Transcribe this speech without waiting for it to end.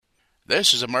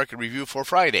This is a market review for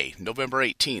Friday, November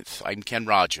 18th. I'm Ken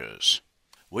Rogers.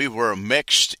 We were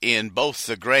mixed in both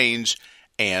the grains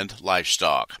and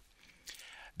livestock.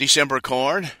 December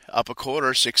corn up a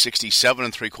quarter,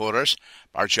 667 3/4.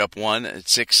 March up 1 at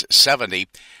 670.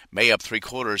 May up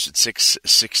 3/4 at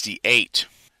 668.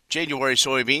 January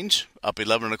soybeans up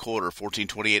 11 1/4,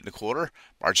 1428 1/4.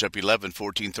 March up 11,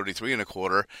 1433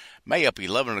 1/4. May up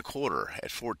 11 1/4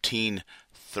 at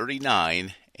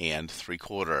 1439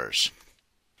 3/4.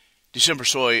 December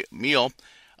soy meal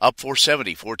up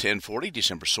 470, 410.40.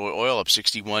 December soy oil up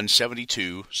 61,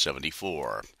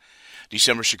 72.74.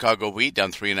 December Chicago wheat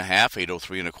down 3 1/2,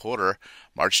 803 1/4.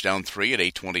 March down 3 at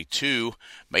 822.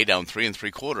 May down 3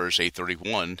 3/4,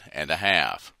 831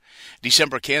 1/2.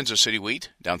 December Kansas City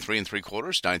wheat down 3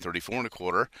 3/4, 934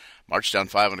 1/4. March down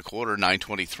 5 1/4,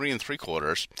 923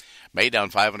 3/4. May down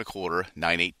 5 1/4,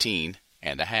 918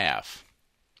 1/2.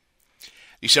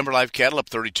 December live cattle up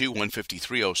 32,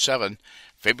 153.07.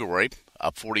 February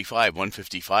up 45,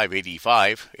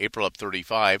 155.85. April up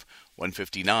 35,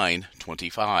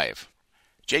 159.25.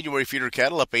 January feeder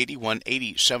cattle up 80,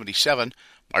 180.77.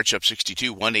 March up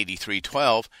 62,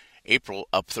 183.12. April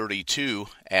up 32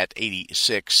 at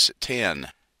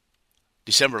 86.10.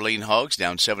 December lean hogs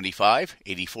down 75,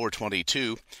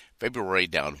 84.22. February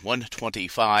down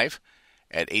 125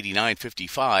 at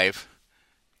 89.55.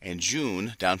 And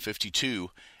June down 52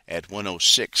 at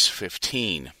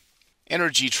 106.15.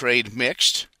 Energy trade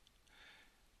mixed.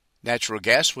 Natural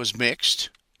gas was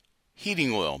mixed.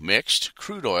 Heating oil mixed.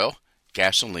 Crude oil,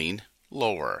 gasoline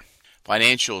lower.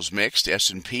 Financials mixed.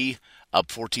 S&P up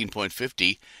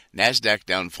 14.50. NASDAQ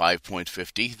down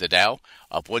 5.50. The Dow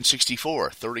up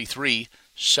 164, 33,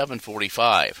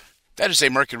 745. That is a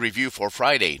market review for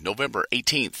Friday, November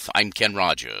 18th. I'm Ken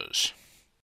Rogers.